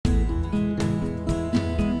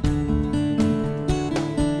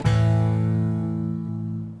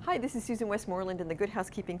this is Susan Westmoreland in the Good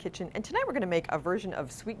Housekeeping Kitchen, and tonight we're going to make a version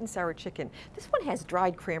of sweet and sour chicken. This one has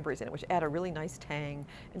dried cranberries in it, which add a really nice tang,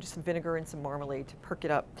 and just some vinegar and some marmalade to perk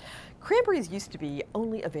it up. Cranberries used to be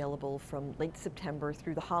only available from late September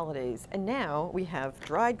through the holidays, and now we have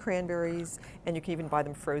dried cranberries, and you can even buy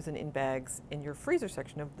them frozen in bags in your freezer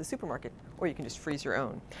section of the supermarket, or you can just freeze your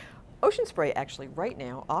own. Ocean Spray actually right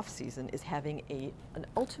now, off season, is having an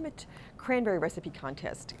ultimate cranberry recipe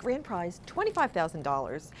contest. Grand prize,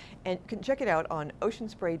 $25,000, and you can check it out on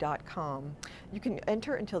oceanspray.com. You can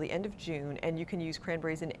enter until the end of June, and you can use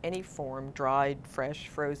cranberries in any form, dried, fresh,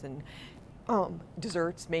 frozen,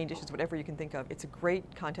 desserts, main dishes, whatever you can think of. It's a great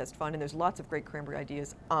contest fun, and there's lots of great cranberry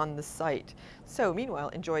ideas on the site. So meanwhile,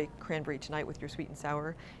 enjoy cranberry tonight with your sweet and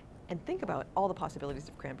sour, and think about all the possibilities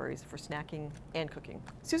of cranberries for snacking and cooking.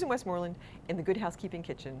 Susan Westmoreland in the Good Housekeeping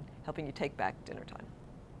Kitchen, helping you take back dinner time.